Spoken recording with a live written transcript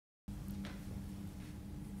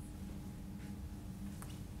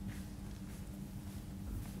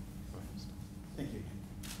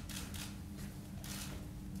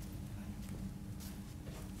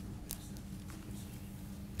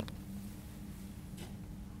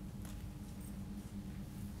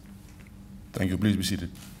Thank you. Please be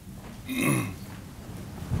seated.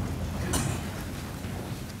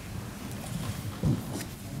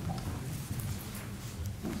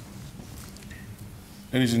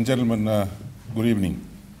 Ladies and gentlemen, good evening.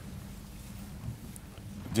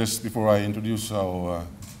 Just before I introduce the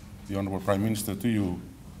Honorable Prime Minister to you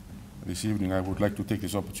this evening, I would like to take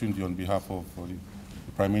this opportunity on behalf of the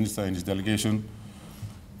Prime Minister and his delegation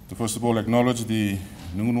to first of all acknowledge the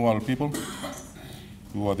Ngunnawal people,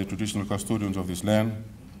 who are the traditional custodians of this land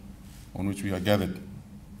on which we are gathered,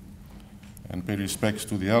 and pay respects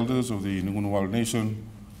to the elders of the Ngunnawal nation,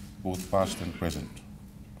 both past and present.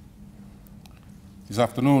 This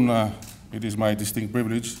afternoon, it is my distinct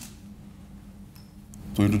privilege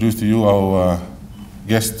to introduce to you our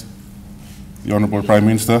guest, the Honorable Prime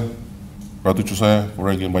Minister,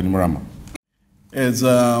 Voreqe Bainimarama. As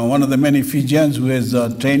one of the many Fijians who has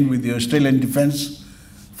trained with the Australian Defence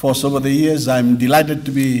Force over the years, I'm delighted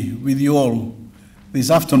to be with you all this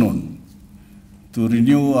afternoon to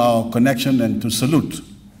renew our connection and to salute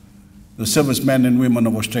the servicemen and women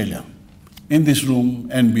of Australia in this room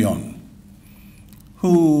and beyond,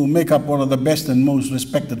 who make up one of the best and most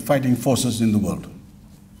respected fighting forces in the world.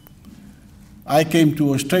 I came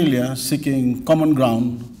to Australia seeking common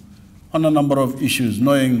ground on a number of issues,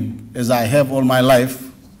 knowing, as I have all my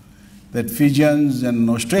life, that Fijians and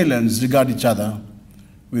Australians regard each other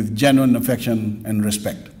with genuine affection and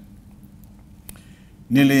respect.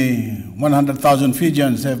 Nearly 100,000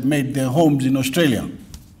 Fijians have made their homes in Australia,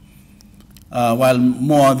 while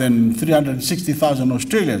more than 360,000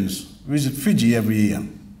 Australians visit Fiji every year.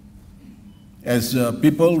 As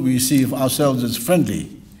people, we see ourselves as friendly,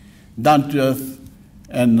 down-to-earth,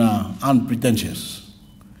 and unpretentious.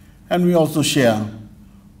 And we also share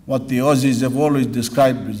what the Aussies have always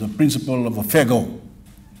described as the principle of a fair go,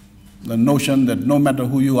 the notion that no matter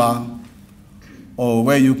who you are or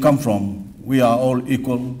where you come from, we are all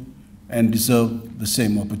equal and deserve the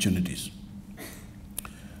same opportunities.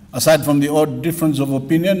 Aside from the odd difference of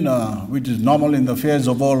opinion, which is normal in the affairs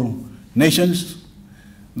of all nations,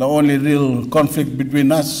 the only real conflict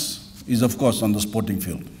between us is, of course, on the sporting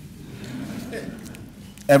field.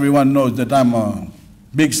 Everyone knows that I'm a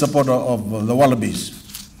big supporter of the Wallabies,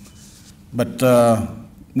 but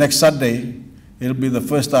next Saturday, it'll be the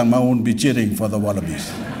first time I won't be cheering for the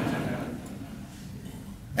Wallabies.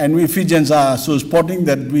 And we Fijians are so sporting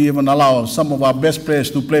that we even allow some of our best players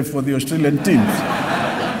to play for the Australian teams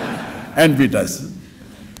and beat us.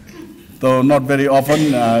 Though not very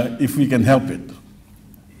often, if we can help it.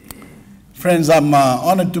 Friends, I'm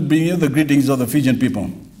honored to bring you the greetings of the Fijian people,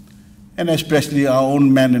 and especially our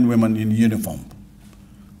own men and women in uniform,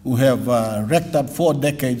 who have racked up 4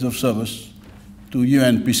 decades of service to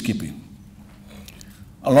UN peacekeeping.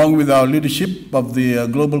 Along with our leadership of the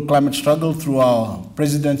global climate struggle through our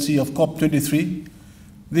presidency of COP23,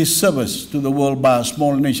 this service to the world by a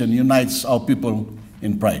small nation unites our people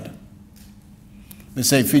in pride. They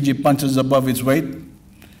say Fiji punches above its weight,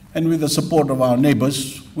 and with the support of our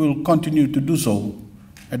neighbors, we will continue to do so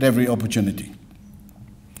at every opportunity.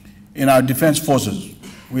 In our defense forces,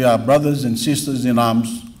 we are brothers and sisters in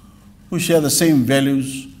arms who share the same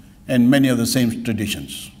values and many of the same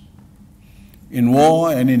traditions. In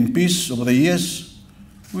war and in peace over the years,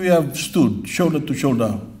 we have stood shoulder to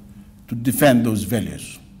shoulder to defend those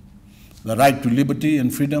values: the right to liberty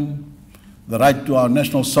and freedom, the right to our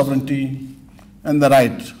national sovereignty, and the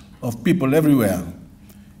right of people everywhere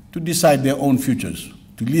to decide their own futures,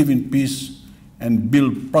 to live in peace and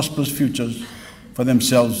build prosperous futures for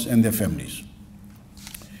themselves and their families.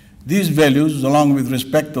 These values, along with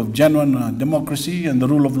respect of genuine democracy and the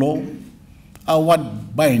rule of law, are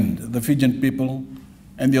what bind the Fijian people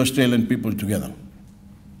and the Australian people together.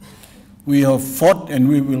 We have fought and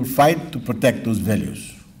we will fight to protect those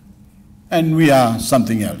values. And we are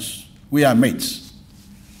something else. We are mates,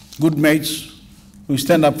 good mates who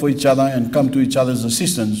stand up for each other and come to each other's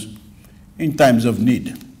assistance in times of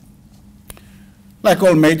need. Like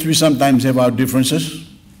all mates, we sometimes have our differences.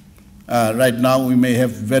 Right now, we may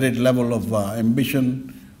have varied level of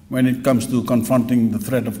ambition when it comes to confronting the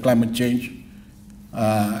threat of climate change.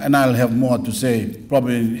 And I'll have more to say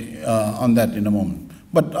probably on that in a moment.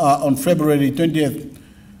 But on February 20th,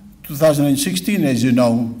 2016, as you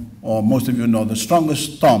know, or most of you know, the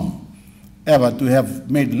strongest storm ever to have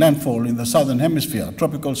made landfall in the southern hemisphere,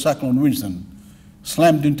 Tropical Cyclone Winston,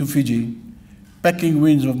 slammed into Fiji, packing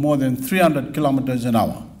winds of more than 300 kilometers an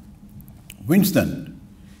hour. Winston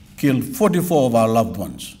killed 44 of our loved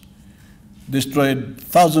ones, destroyed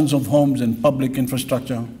thousands of homes and public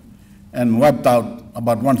infrastructure, and wiped out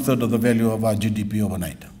about 1/3 of the value of our GDP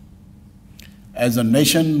overnight. As a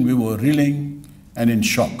nation, we were reeling and in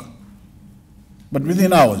shock. But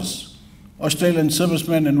within hours, Australian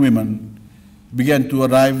servicemen and women began to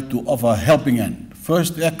arrive to offer a helping hand.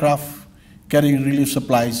 First aircraft carrying relief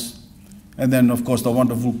supplies, and then, of course, the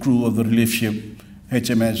wonderful crew of the relief ship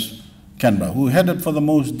HMS Canberra, who headed for the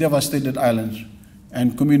most devastated islands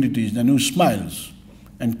and communities, and whose smiles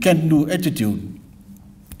and can-do attitude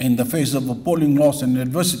in the face of appalling loss and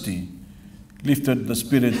adversity lifted the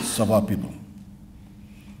spirits of our people.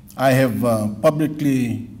 I have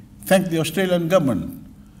publicly thanked the Australian government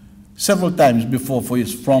several times before for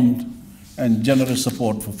its prompt and generous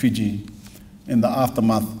support for Fiji in the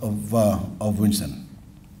aftermath of Winston.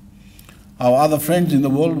 Our other friends in the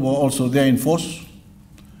world were also there in force.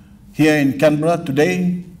 Here in Canberra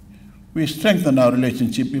today, we strengthen our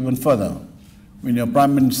relationship even further when your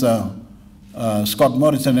Prime Minister Scott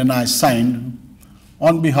Morrison and I signed,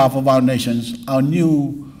 on behalf of our nations, our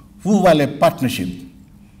new Voreqe partnership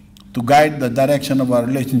to guide the direction of our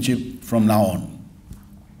relationship from now on.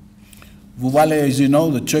 Voreqe, as you know,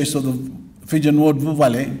 the choice of the Fijian word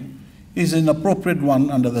Voreqe is an appropriate one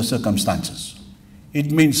under the circumstances.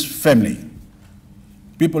 It means family,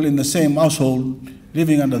 people in the same household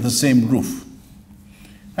living under the same roof.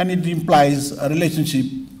 And it implies a relationship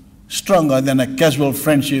stronger than a casual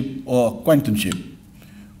friendship or acquaintanceship,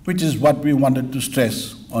 which is what we wanted to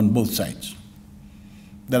stress on both sides.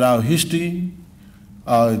 That our history,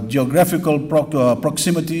 our geographical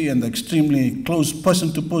proximity, and the extremely close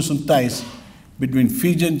person-to-person ties between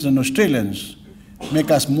Fijians and Australians make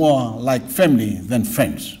us more like family than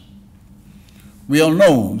friends. We all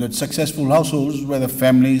know that successful households, whether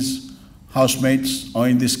families, housemates, or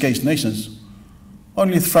in this case nations,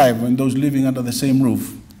 only thrive when those living under the same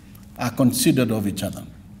roof are considerate of each other.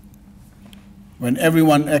 When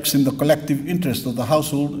everyone acts in the collective interest of the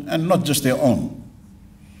household and not just their own.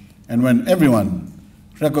 And when everyone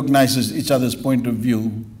recognizes each other's point of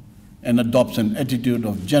view and adopts an attitude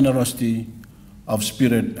of generosity, of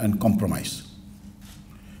spirit, and compromise.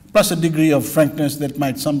 Plus a degree of frankness that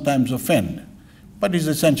might sometimes offend, but is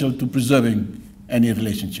essential to preserving any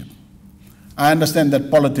relationship. I understand that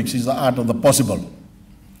politics is the art of the possible.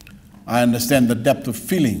 I understand the depth of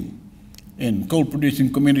feeling in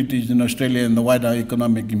coal-producing communities in Australia and the wider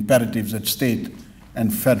economic imperatives at state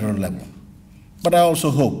and federal level. But I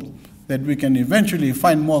also hope that we can eventually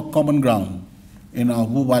find more common ground in our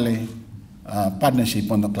Voreqe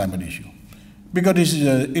partnership on the climate issue. Because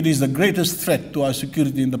it is the greatest threat to our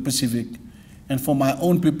security in the Pacific, and for my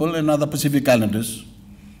own people and other Pacific Islanders,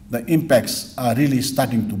 the impacts are really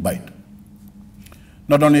starting to bite.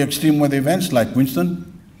 Not only extreme weather events like Winston,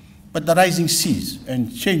 but the rising seas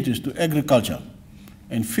and changes to agriculture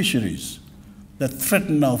and fisheries that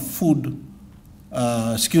threaten our food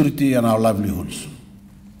security and our livelihoods.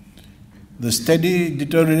 The steady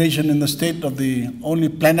deterioration in the state of the only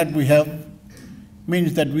planet we have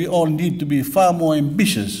means that we all need to be far more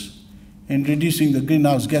ambitious in reducing the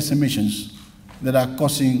greenhouse gas emissions that are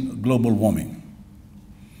causing global warming.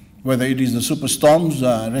 Whether it is the superstorms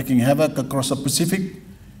wreaking havoc across the Pacific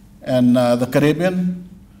and the Caribbean,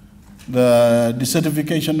 the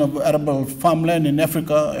desertification of arable farmland in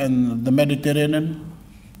Africa and the Mediterranean,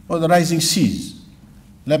 or the rising seas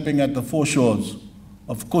lapping at the foreshores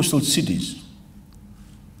of coastal cities,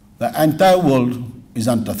 the entire world is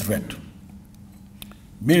under threat.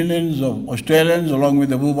 Millions of Australians, along with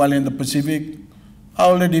the Voreqe in the Pacific, are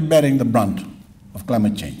already bearing the brunt of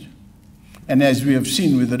climate change. And as we have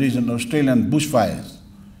seen with the recent Australian bushfires,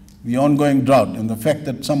 the ongoing drought, and the fact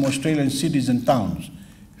that some Australian cities and towns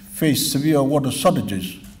face severe water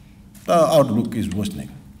shortages, the outlook is worsening.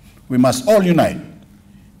 We must all unite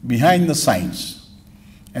behind the science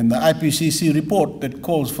and the IPCC report that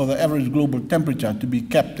calls for the average global temperature to be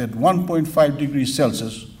kept at 1.5 degrees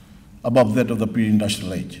Celsius above that of the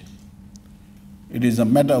pre-industrial age. It is a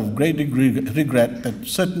matter of great regret that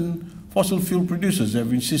certain fossil fuel producers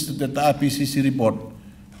have insisted that the IPCC report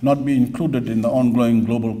not be included in the ongoing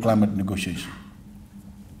global climate negotiation.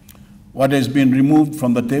 What has been removed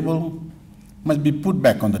from the table must be put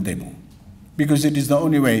back on the table, because it is the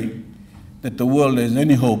only way that the world has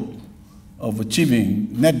any hope of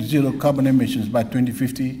achieving net zero carbon emissions by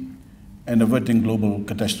 2050 and averting global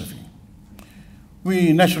catastrophe.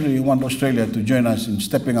 We naturally want Australia to join us in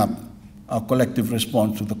stepping up our collective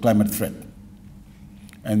response to the climate threat.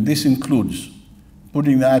 And this includes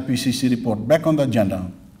putting the IPCC report back on the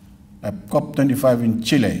agenda at COP25 in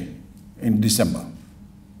Chile in December.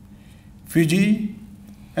 Fiji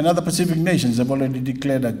and other Pacific nations have already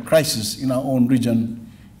declared a crisis in our own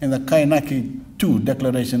region in the Kainaki II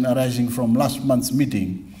declaration arising from last month's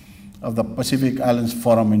meeting of the Pacific Islands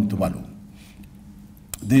Forum in Tuvalu.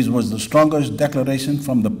 This was the strongest declaration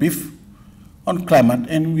from the PIF on climate,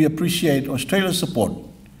 and we appreciate Australia's support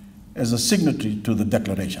as a signatory to the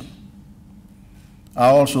declaration. I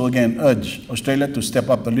also again urge Australia to step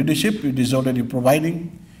up the leadership it is already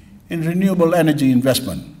providing in renewable energy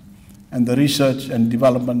investment and the research and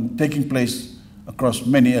development taking place across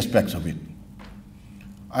many aspects of it.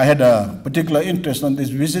 I had a particular interest on this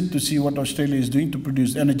visit to see what Australia is doing to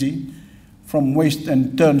produce energy from waste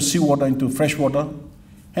and turn seawater into fresh water,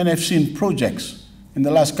 and I've seen projects in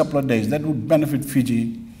the last couple of days that would benefit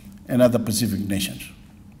Fiji and other Pacific nations.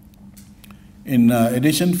 In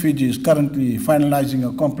addition, Fiji is currently finalizing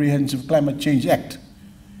a comprehensive climate change act,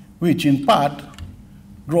 which in part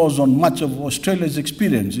draws on much of Australia's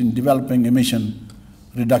experience in developing emission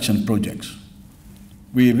reduction projects.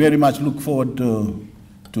 We very much look forward to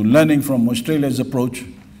learning from Australia's approach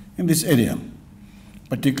in this area,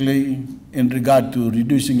 particularly in regard to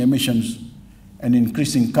reducing emissions and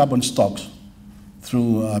increasing carbon stocks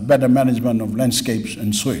through better management of landscapes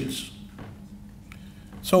and soils.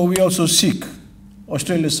 So we also seek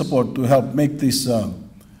Australia's support to help make these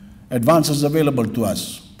advances available to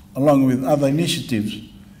us, along with other initiatives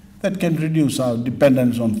that can reduce our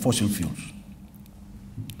dependence on fossil fuels.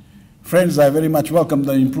 Friends, I very much welcome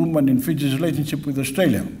the improvement in Fiji's relationship with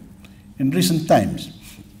Australia in recent times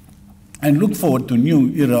and look forward to a new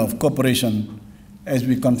era of cooperation as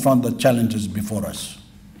we confront the challenges before us.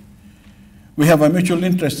 We have a mutual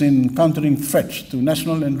interest in countering threats to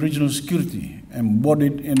national and regional security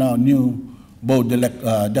embodied in our new Bold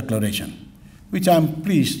Declaration, which I'm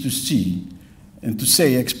pleased to see and to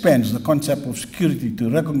say expands the concept of security to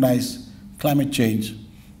recognize climate change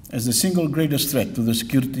as the single greatest threat to the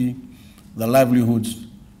security, the livelihoods,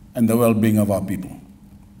 and the well-being of our people.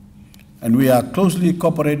 And we are closely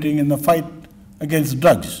cooperating in the fight against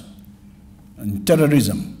drugs and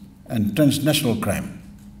terrorism and transnational crime.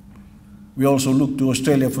 We also look to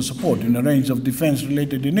Australia for support in a range of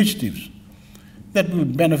defense-related initiatives that will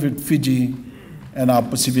benefit Fiji and our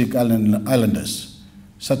Pacific Islanders,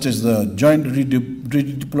 such as the joint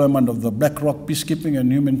redeployment of the Black Rock Peacekeeping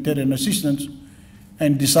and Humanitarian Assistance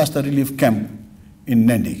and Disaster Relief Camp in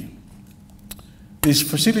Nadi. This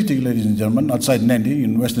facility, ladies and gentlemen, outside Nadi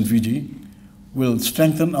in Western Fiji, will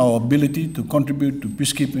strengthen our ability to contribute to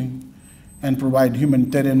peacekeeping and provide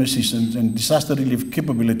humanitarian assistance and disaster relief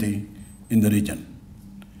capability in the region.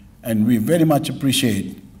 And we very much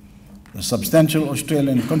appreciate the substantial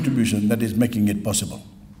Australian contribution that is making it possible.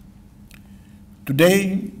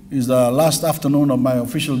 Today is the last afternoon of my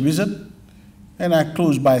official visit, and I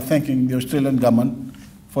close by thanking the Australian government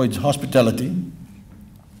for its hospitality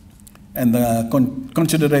and the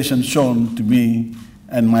consideration shown to me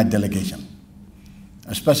and my delegation.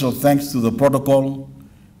 A special thanks to the protocol,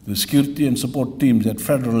 the security and support teams at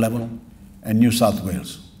federal level and New South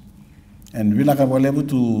Wales. And Vinaka Walevu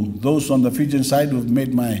to those on the Fijian side who have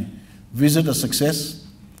made my visit a success,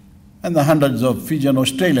 and the hundreds of Fijian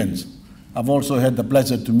Australians I've also had the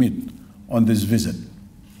pleasure to meet on this visit.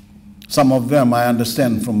 Some of them, I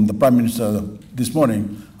understand from the Prime Minister this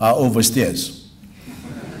morning, are overstayers.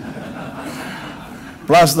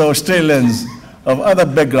 Plus the Australians of other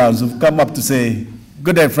backgrounds who've come up to say,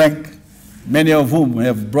 "Good day, Frank," many of whom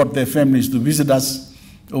have brought their families to visit us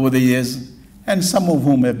over the years, and some of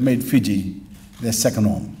whom have made Fiji their second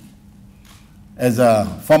home. As a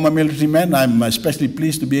former military man, I'm especially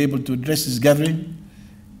pleased to be able to address this gathering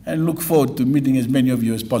and look forward to meeting as many of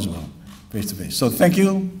you as possible face to face. So thank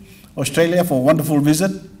you, Australia, for a wonderful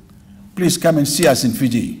visit. Please come and see us in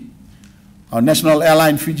Fiji. Our national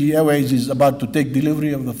airline, Fiji Airways, is about to take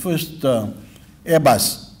delivery of the first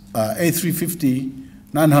Airbus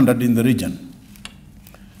A350-900 in the region.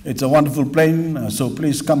 It's a wonderful plane, so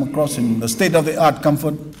please come across in the state-of-the-art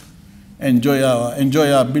comfort, enjoy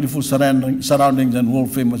our beautiful surroundings and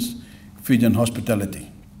world-famous Fijian hospitality.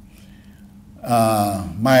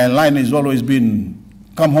 My line has always been,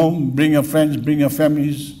 come home, bring your friends, bring your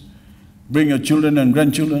families, bring your children and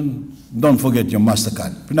grandchildren. Don't forget your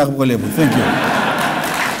MasterCard. Thank you.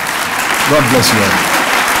 God bless you all.